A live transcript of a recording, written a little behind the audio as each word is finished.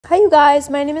Hi you guys,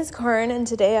 my name is Karin and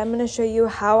today I'm going to show you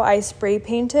how I spray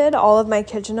painted all of my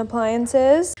kitchen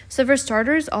appliances. So for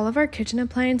starters, all of our kitchen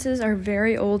appliances are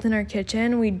very old in our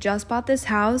kitchen. We just bought this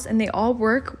house and they all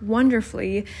work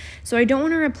wonderfully. So I don't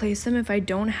want to replace them if I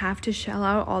don't have to shell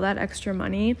out all that extra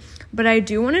money. But I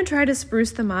do want to try to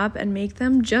spruce them up and make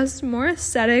them just more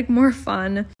aesthetic, more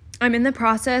fun. I'm in the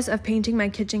process of painting my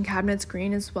kitchen cabinets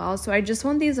green as well, so I just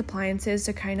want these appliances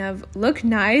to kind of look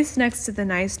nice next to the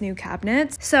nice new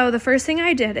cabinets. So the first thing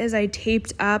I did is I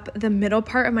taped up the middle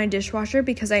part of my dishwasher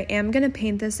because I am going to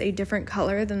paint this a different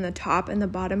color than the top and the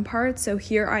bottom part. So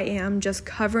here I am just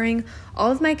covering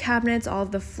all of my cabinets, all of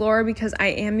the floor, because I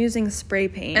am using spray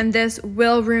paint and this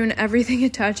will ruin everything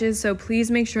it touches, so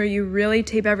please make sure you really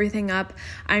tape everything up.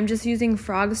 I'm just using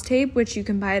Frogs tape, which you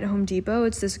can buy at Home Depot.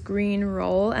 It's this green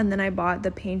roll, and then I bought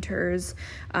the painter's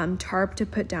tarp to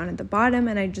put down at the bottom,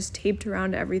 and I just taped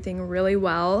around everything really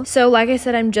well. So like I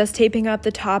said, I'm just taping up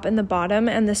the top and the bottom,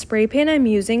 and the spray paint I'm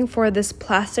using for this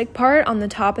plastic part on the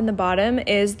top and the bottom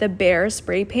is the Behr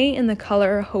spray paint in the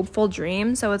color Hopeful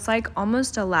Dream. So it's like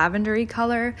almost a lavendery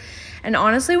color, and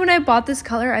honestly when I bought this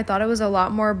color I thought it was a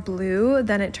lot more blue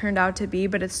than it turned out to be,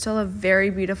 but it's still a very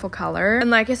beautiful color. And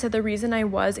like I said, the reason I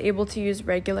was able to use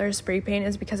regular spray paint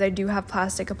is because I do have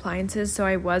plastic appliances, so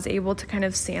I was able to kind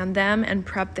of sand them and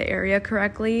prep the area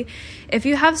correctly. If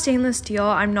you have stainless steel,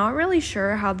 I'm not really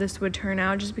sure how this would turn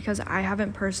out just because I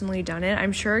haven't personally done it.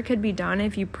 I'm sure it could be done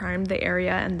if you primed the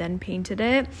area and then painted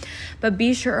it, but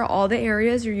be sure all the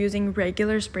areas you're using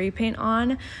regular spray paint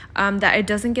on, that it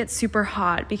doesn't get super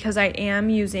hot, because I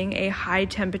am using a high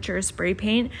temperature spray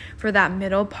paint for that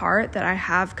middle part that I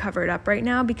have covered up right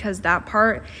now, because that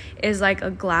part is like a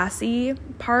glassy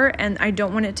part and I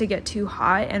don't want it to get too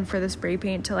hot and for the spray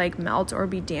paint to like melt or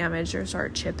be damaged or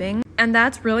start chipping. And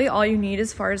that's really all you need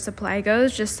as far as supply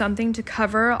goes, just something to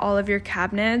cover all of your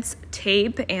cabinets,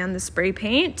 tape, and the spray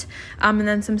paint, and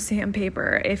then some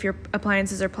sandpaper if your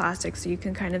appliances are plastic, so you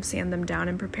can kind of sand them down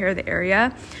and prepare the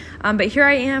area. But here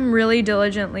I am really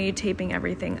diligently taping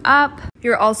everything up.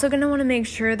 You're also going to want to make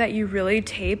sure that you really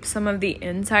tape some of the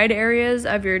inside areas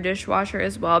of your dishwasher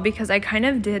as well, because I kind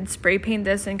of did spray paint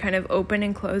this and kind of open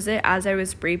and close it as I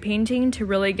was spray painting to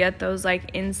really get those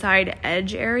like inside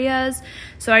edge areas.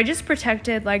 So I just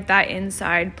protected like that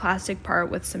inside plastic part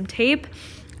with some tape,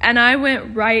 and I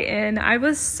went right in. I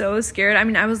was so scared. I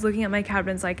mean, I was looking at my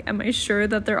cabinets like, am I sure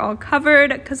that they're all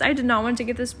covered? Because I did not want to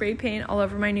get the spray paint all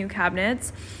over my new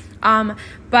cabinets.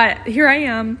 But here I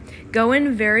am. Go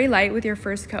in very light with your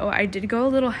first coat. I did go a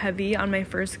little heavy on my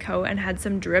first coat and had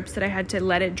some drips that I had to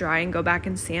let it dry and go back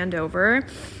and sand over.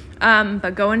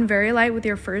 But go in very light with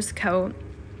your first coat.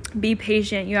 Be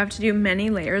patient. You have to do many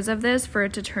layers of this for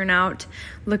it to turn out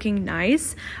looking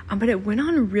nice. But it went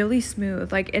on really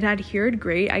smooth. Like, it adhered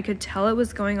great. I could tell it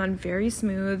was going on very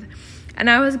smooth. And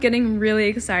I was getting really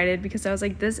excited because I was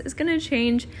like, this is going to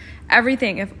change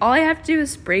everything. If all I have to do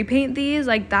is spray paint these,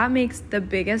 like, that makes the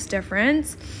biggest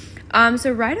difference.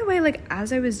 So right away, like,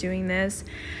 as I was doing this,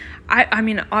 I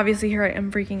mean, obviously here I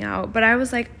am freaking out, but I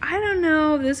was like, I don't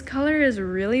know, this color is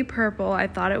really purple. I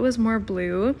thought it was more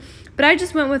blue, but I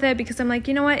just went with it because I'm like,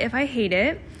 you know what? If I hate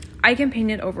it, I can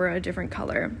paint it over a different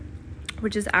color,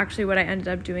 which is actually what I ended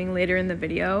up doing later in the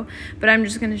video. But I'm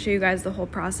just going to show you guys the whole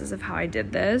process of how I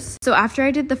did this. So after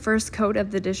I did the first coat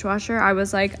of the dishwasher, I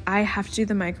was like, I have to do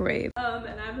the microwave.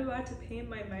 And I'm about to paint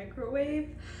my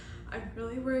microwave. I'm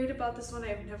really worried about this one.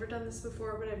 I've never done this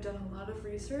before, but I've done a lot of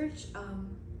research.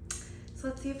 So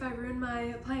let's see if I ruin my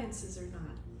appliances or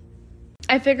not.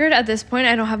 I figured at this point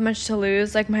I don't have much to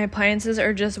lose. Like, my appliances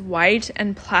are just white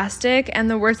and plastic, and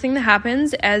the worst thing that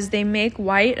happens as they make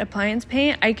white appliance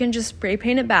paint, I can just spray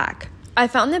paint it back. I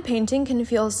found that painting can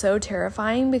feel so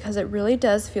terrifying because it really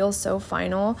does feel so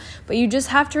final, but you just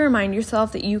have to remind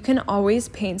yourself that you can always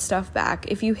paint stuff back.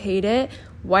 If you hate it,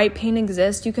 white paint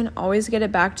exists. You can always get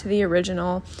it back to the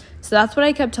original. So that's what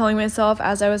I kept telling myself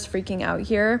as I was freaking out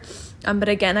here. But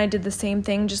again, I did the same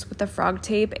thing just with the frog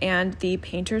tape and the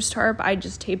painter's tarp. I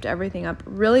just taped everything up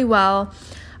really well.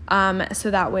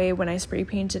 So that way when I spray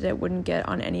painted it wouldn't get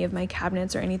on any of my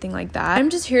cabinets or anything like that. I'm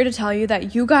just here to tell you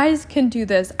that you guys can do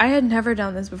this. I had never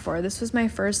done this before. This was my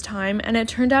first time and it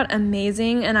turned out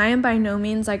amazing, and I am by no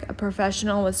means like a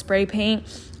professional with spray paint.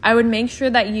 I would make sure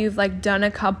that you've like done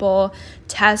a couple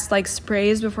tests like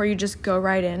sprays before you just go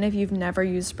right in if you've never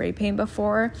used spray paint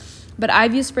before. But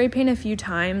I've used spray paint a few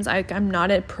times. I'm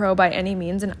not a pro by any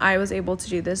means, and I was able to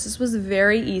do this. This was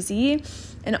very easy.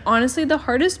 And honestly, the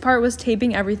hardest part was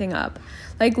taping everything up.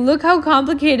 Like, look how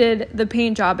complicated the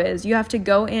paint job is. You have to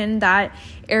go in that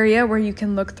area where you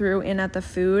can look through in at the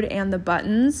food and the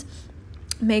buttons.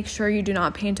 make sure you do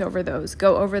not paint over those.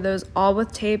 Go over those all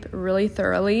with tape really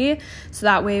thoroughly, so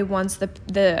that way once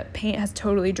the paint has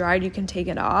totally dried, you can take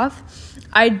it off.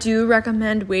 I do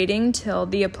recommend waiting till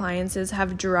the appliances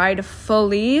have dried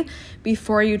fully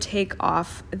before you take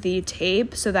off the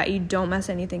tape so that you don't mess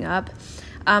anything up.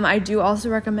 I do also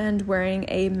recommend wearing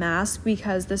a mask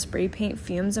because the spray paint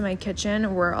fumes in my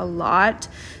kitchen were a lot.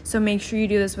 So make sure you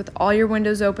do this with all your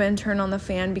windows open, turn on the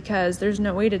fan, because there's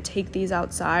no way to take these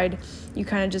outside. You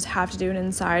kind of just have to do it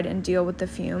inside and deal with the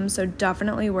fumes. So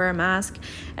definitely wear a mask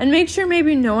and make sure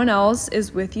maybe no one else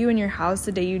is with you in your house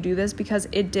the day you do this, because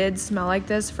it did smell like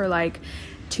this for like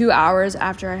 2 hours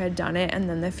after I had done it, and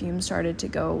then the fumes started to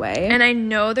go away. And I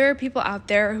know there are people out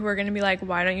there who are going to be like,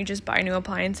 why don't you just buy new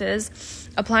appliances?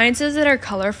 Appliances that are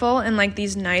colorful and like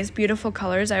these nice beautiful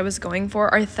colors I was going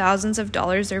for are thousands of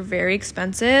dollars. They're very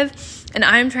expensive, and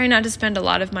I'm trying not to spend a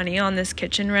lot of money on this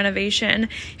kitchen renovation.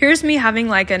 Here's me having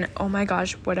like an oh my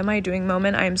gosh, what am I doing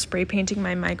moment. I am spray painting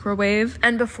my microwave,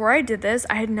 and before I did this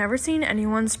I had never seen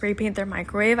anyone spray paint their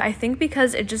microwave. I think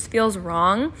because it just feels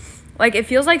wrong. Like, it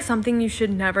feels like something you should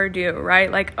never do,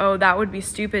 right? Like, oh, that would be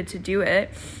stupid to do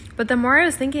it. But the more I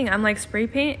was thinking, I'm like, spray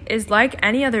paint is like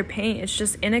any other paint. It's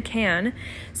just in a can.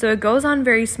 So it goes on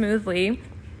very smoothly.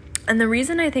 And the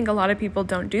reason I think a lot of people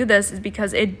don't do this is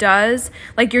because it does,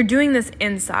 like, you're doing this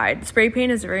inside. Spray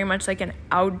paint is very much like an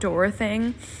outdoor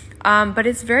thing. But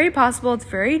it's very possible, it's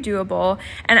very doable.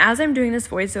 And as I'm doing this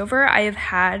voiceover, I have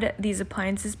had these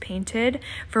appliances painted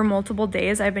for multiple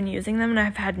days. I've been using them and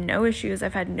I've had no issues.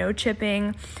 I've had no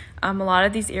chipping. A lot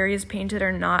of these areas painted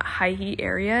are not high heat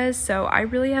areas, so I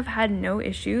really have had no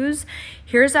issues.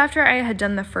 Here's after I had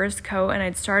done the first coat and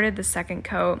I'd started the second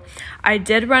coat. I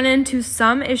did run into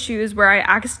some issues where I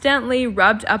accidentally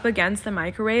rubbed up against the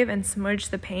microwave and smudged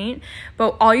the paint,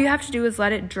 but all you have to do is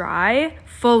let it dry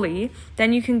fully.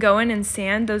 Then you can go in and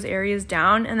sand those areas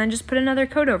down and then just put another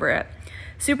coat over it.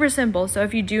 Super simple. So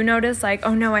if you do notice like,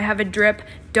 oh no, I have a drip,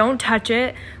 don't touch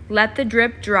it. Let the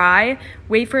drip dry,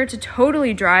 wait for it to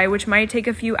totally dry, which might take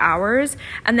a few hours,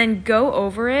 and then go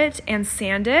over it and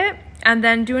sand it and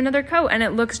then do another coat, and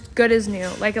it looks good as new.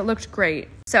 Like, it looked great.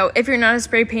 So if you're not a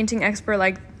spray painting expert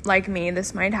like me,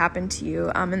 this might happen to you,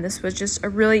 and this was just a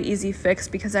really easy fix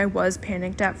because I was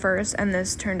panicked at first, and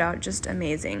this turned out just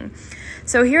amazing.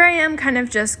 So here I am kind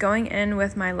of just going in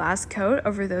with my last coat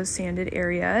over those sanded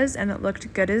areas, and it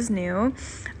looked good as new.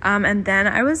 And then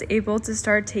I was able to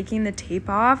start taking the tape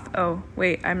off. Oh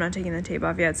wait, I'm not taking the tape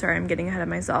off yet, sorry, I'm getting ahead of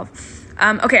myself.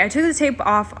 Okay, I took the tape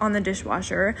off on the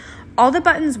dishwasher. All the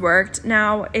buttons worked.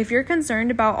 Now, if you're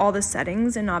concerned about all the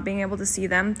settings and not being able to see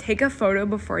them, take a photo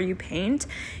before you paint.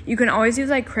 You can always use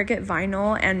like Cricut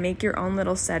vinyl and make your own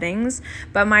little settings,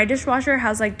 but my dishwasher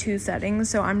has like 2 settings,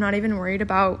 so I'm not even worried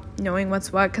about knowing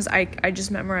what's what because I just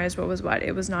memorized what was what.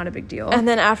 It was not a big deal. And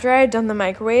then after I had done the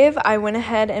microwave, I went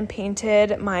ahead and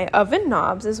painted my oven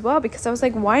knobs as well because I was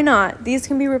like, why not? These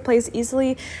can be replaced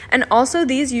easily, and also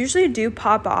these usually do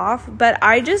pop off, but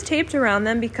I just taped around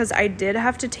them because I did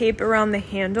have to tape around the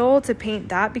handle to paint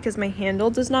that because my handle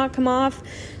does not come off.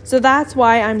 So that's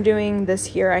why I'm doing this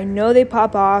here. I know they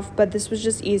pop off, but this was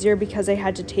just easier because I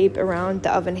had to tape around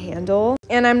the oven handle.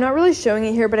 And I'm not really showing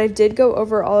it here, but I did go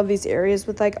over all of these areas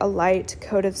with like a light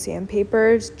coat of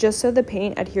sandpaper just so the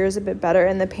paint adheres a bit better.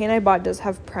 And the paint I bought does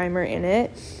have primer in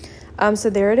it.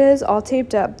 So there it is, all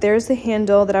taped up. There's the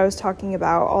handle that I was talking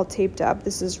about, all taped up.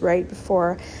 This is right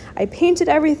before I painted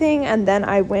everything, and then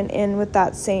I went in with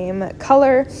that same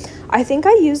color. I think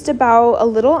I used about a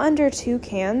little under 2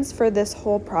 cans for this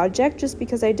whole project just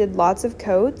because I did lots of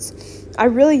coats. I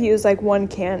really used like 1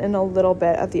 can and a little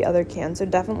bit of the other can, so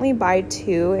definitely buy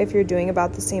 2 if you're doing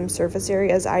about the same surface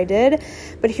area as I did.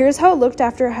 But here's how it looked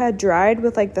after it had dried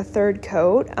with like the 3rd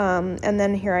coat, and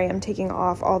then here I am taking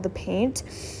off all the paint.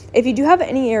 If you do have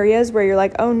any areas where you're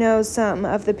like, oh no, some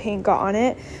of the paint got on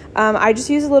it, I just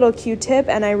used a little Q-tip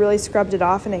and I really scrubbed it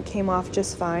off and it came off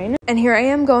just fine. And here I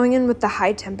am going in with the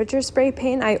high temperature spray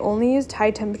paint. I only used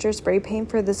high temperature spray paint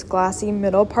for this glassy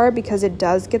middle part because it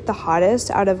does get the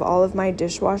hottest out of all of my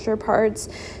dishwasher parts.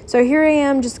 So here I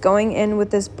am just going in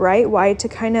with this bright white to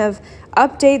kind of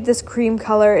update this cream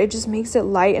color. It just makes it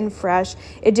light and fresh.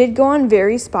 It did go on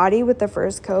very spotty with the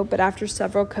first coat, but after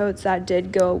several coats that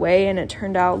did go away and it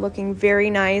turned out looking very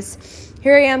nice.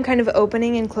 Here I am kind of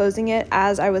opening and closing it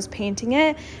as I was painting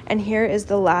it, and here is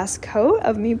the last coat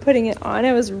of me putting it on.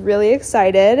 I was really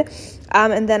excited.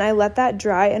 And then I let that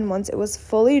dry, and once it was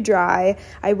fully dry,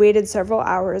 I waited several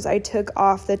hours. I took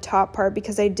off the top part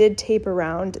because I did tape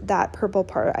around that purple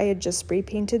part I had just spray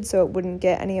painted so it wouldn't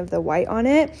get any of the white on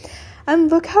it.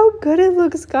 And look how good it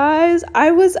looks, guys.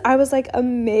 I was like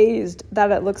amazed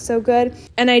that it looks so good.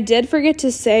 And I did forget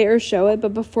to say or show it,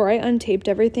 but before I untaped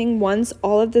everything, once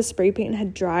all of the spray paint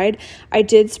had dried, I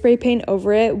did spray paint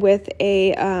over it with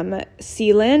a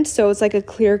sealant. So it's like a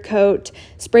clear coat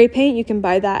spray paint. You can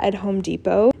buy that at Home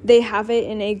Depot. They have it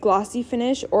in a glossy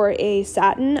finish or a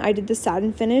satin. I did the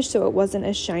satin finish so it wasn't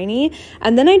as shiny.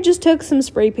 And then I just took some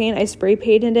spray paint. I spray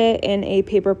painted it in a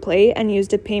paper plate and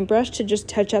used a paintbrush to just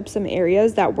touch up some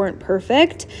areas that weren't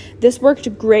perfect. This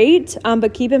worked great,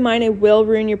 but keep in mind it will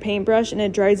ruin your paintbrush and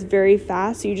it dries very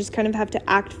fast. So you just kind of have to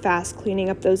act fast cleaning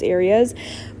up those areas.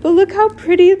 But look how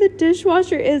pretty the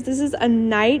dishwasher is. This is a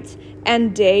night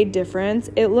and day difference.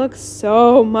 It looks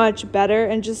so much better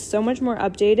and just so much more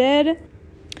updated.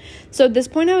 So at this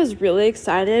point I was really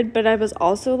excited, but I was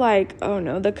also like, oh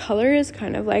no, the color is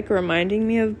kind of like reminding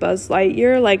me of Buzz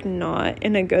Lightyear, like not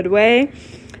in a good way.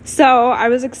 So I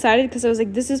was excited because I was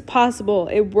like, this is possible.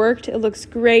 It worked. It looks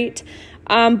great.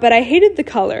 But I hated the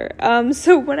color.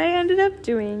 So what I ended up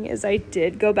doing is I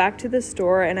did go back to the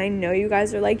store, and I know you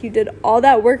guys are like, you did all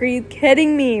that work. Are you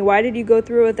kidding me? Why did you go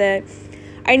through with it?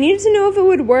 I needed to know if it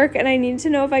would work, and I needed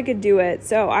to know if I could do it.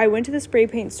 So I went to the spray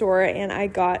paint store, and I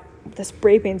got the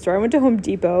spray paint store. I went to Home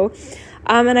Depot,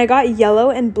 and I got yellow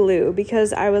and blue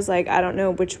because I was like, I don't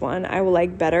know which one I will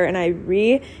like better. And I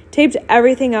re-taped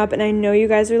everything up, and I know you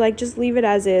guys are like, just leave it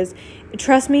as is.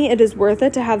 Trust me, it is worth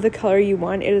it to have the color you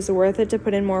want. It is worth it to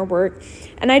put in more work.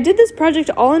 And I did this project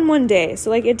all in one day. So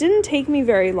like, it didn't take me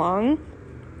very long.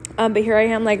 But here I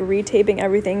am like retaping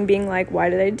everything, being like, why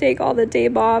did I take all the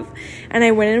tape off? And I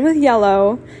went in with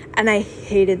yellow, and I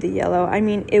hated the yellow. I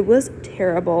mean, it was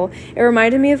terrible. It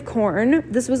reminded me of corn.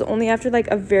 This was only after like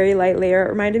a very light layer. It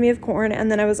reminded me of corn,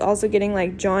 and then I was also getting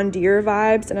like John Deere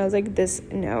vibes, and I was like, this,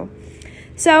 no.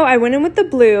 So I went in with the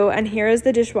blue, and here is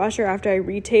the dishwasher after I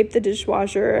retaped the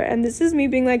dishwasher. And this is me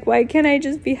being like, why can't I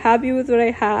just be happy with what I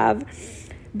have?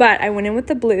 But I went in with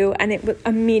the blue, and it was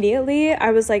immediately,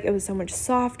 I was like, it was so much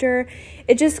softer.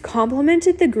 It just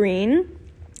complemented the green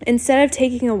instead of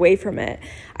taking away from it.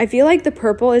 I feel like the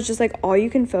purple is just like all you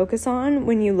can focus on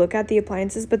when you look at the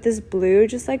appliances, but this blue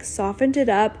just like softened it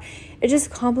up. It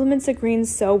just complements the green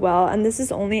so well. And this is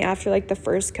only after like the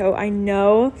first coat. I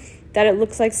know that it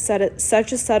looks like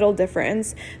such a subtle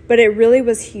difference, but it really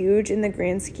was huge in the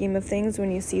grand scheme of things when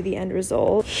you see the end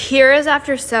result. Here is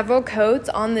after several coats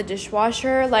on the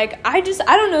dishwasher. Like, I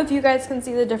don't know if you guys can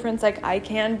see the difference like I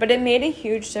can, but it made a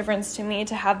huge difference to me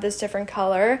to have this different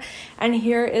color. And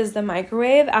here is the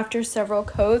microwave after several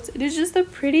coats. It is just the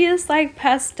prettiest like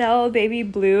pastel baby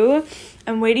blue.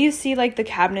 And wait till you see like the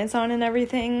cabinets on and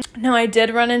everything. Now I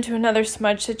did run into another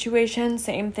smudge situation.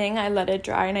 Same thing. I let it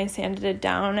dry and I sanded it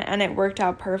down, and it worked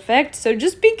out perfect. So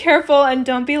just be careful and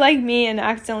don't be like me and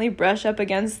accidentally brush up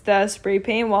against the spray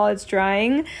paint while it's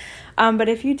drying. But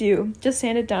if you do, just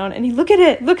sand it down, and you look at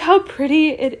it. Look how pretty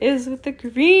it is with the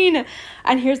green.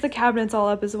 And here's the cabinets all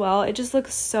up as well. It just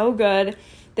looks so good.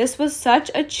 This was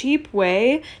such a cheap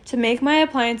way to make my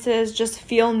appliances just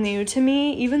feel new to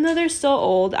me, even though they're still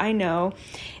old, I know.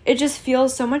 It just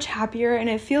feels so much happier, and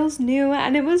it feels new,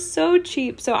 and it was so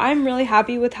cheap. So I'm really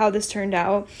happy with how this turned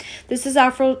out. This is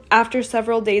after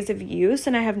several days of use,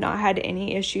 and I have not had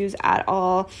any issues at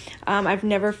all. I've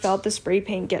never felt the spray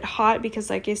paint get hot because,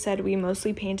 like I said, we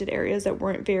mostly painted areas that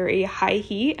weren't very high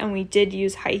heat, and we did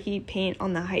use high heat paint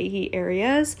on the high heat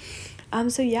areas.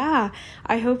 So yeah,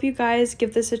 I hope you guys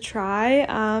give this a try,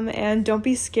 and don't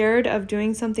be scared of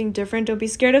doing something different. Don't be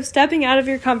scared of stepping out of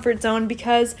your comfort zone,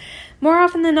 because more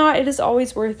often than not, it is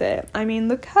always worth it. I mean,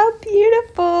 look how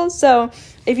beautiful. So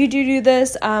if you do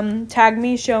this, tag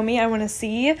me, show me, I want to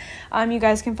see. You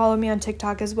guys can follow me on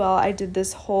TikTok as well. I did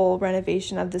this whole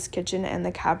renovation of this kitchen and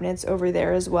the cabinets over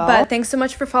there as well. But thanks so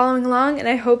much for following along, and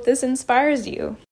I hope this inspires you.